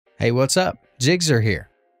Hey, what's up? Jigzer here.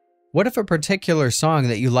 What if a particular song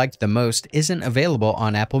that you liked the most isn't available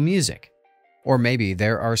on Apple Music? Or maybe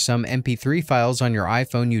there are some MP3 files on your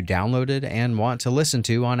iPhone you downloaded and want to listen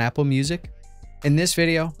to on Apple Music? In this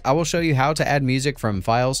video, I will show you how to add music from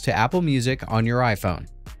files to Apple Music on your iPhone.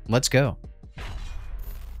 Let's go.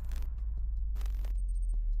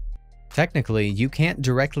 Technically, you can't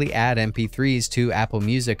directly add MP3s to Apple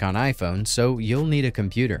Music on iPhone, so you'll need a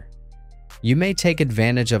computer. You may take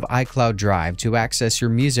advantage of iCloud Drive to access your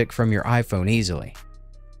music from your iPhone easily.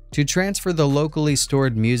 To transfer the locally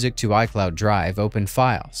stored music to iCloud Drive, open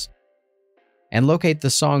Files and locate the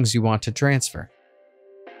songs you want to transfer.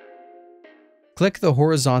 Click the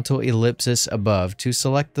horizontal ellipsis above to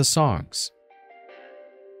select the songs.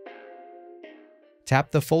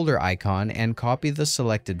 Tap the folder icon and copy the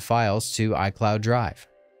selected files to iCloud Drive.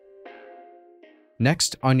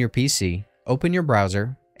 Next, on your PC, open your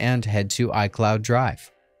browser and head to iCloud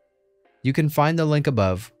Drive. You can find the link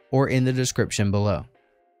above or in the description below.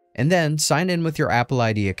 And then sign in with your Apple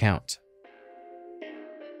ID account.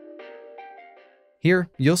 Here,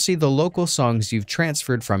 you'll see the local songs you've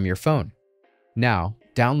transferred from your phone. Now,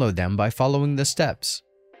 download them by following the steps.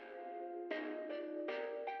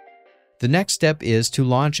 The next step is to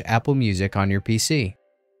launch Apple Music on your PC.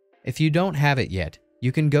 If you don't have it yet,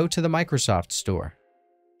 you can go to the Microsoft Store.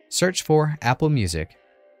 Search for Apple Music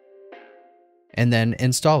and then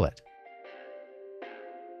install it.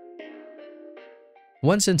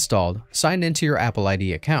 Once installed, sign into your Apple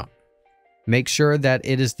ID account. Make sure that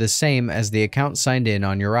it is the same as the account signed in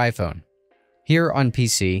on your iPhone. Here on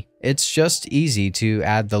PC, it's just easy to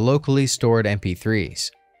add the locally stored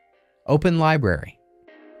MP3s. Open Library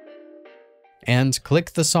and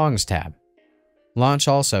click the Songs tab. Launch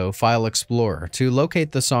also File Explorer to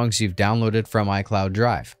locate the songs you've downloaded from iCloud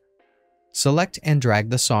Drive. Select and drag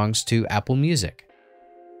the songs to Apple Music.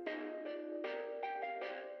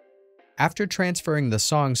 After transferring the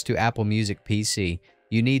songs to Apple Music PC,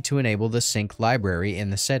 you need to enable the Sync library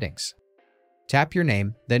in the settings. Tap your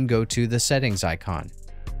name, then go to the Settings icon.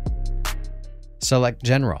 Select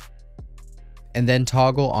General, and then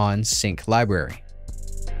toggle on Sync Library.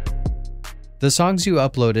 The songs you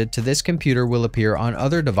uploaded to this computer will appear on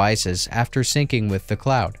other devices after syncing with the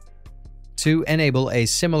cloud. To enable a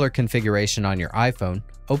similar configuration on your iPhone,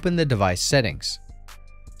 open the device settings.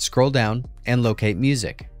 Scroll down and locate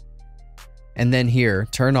Music. And then here,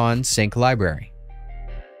 turn on Sync Library.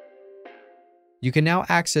 You can now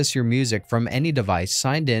access your music from any device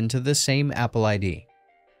signed in to the same Apple ID.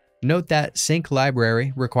 Note that Sync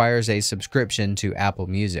Library requires a subscription to Apple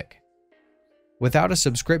Music. Without a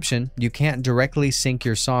subscription, you can't directly sync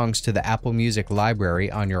your songs to the Apple Music library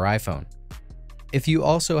on your iPhone. If you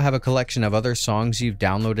also have a collection of other songs you've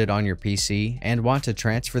downloaded on your PC and want to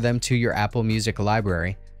transfer them to your Apple Music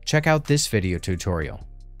library, check out this video tutorial.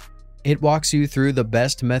 It walks you through the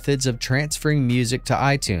best methods of transferring music to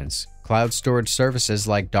iTunes, cloud storage services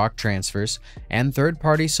like dock transfers, and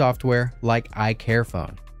third-party software like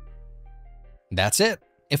iCarephone. That's it.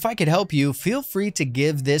 If I could help you, feel free to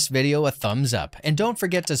give this video a thumbs up and don't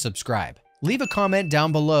forget to subscribe. Leave a comment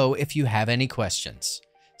down below if you have any questions.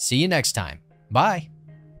 See you next time. Bye.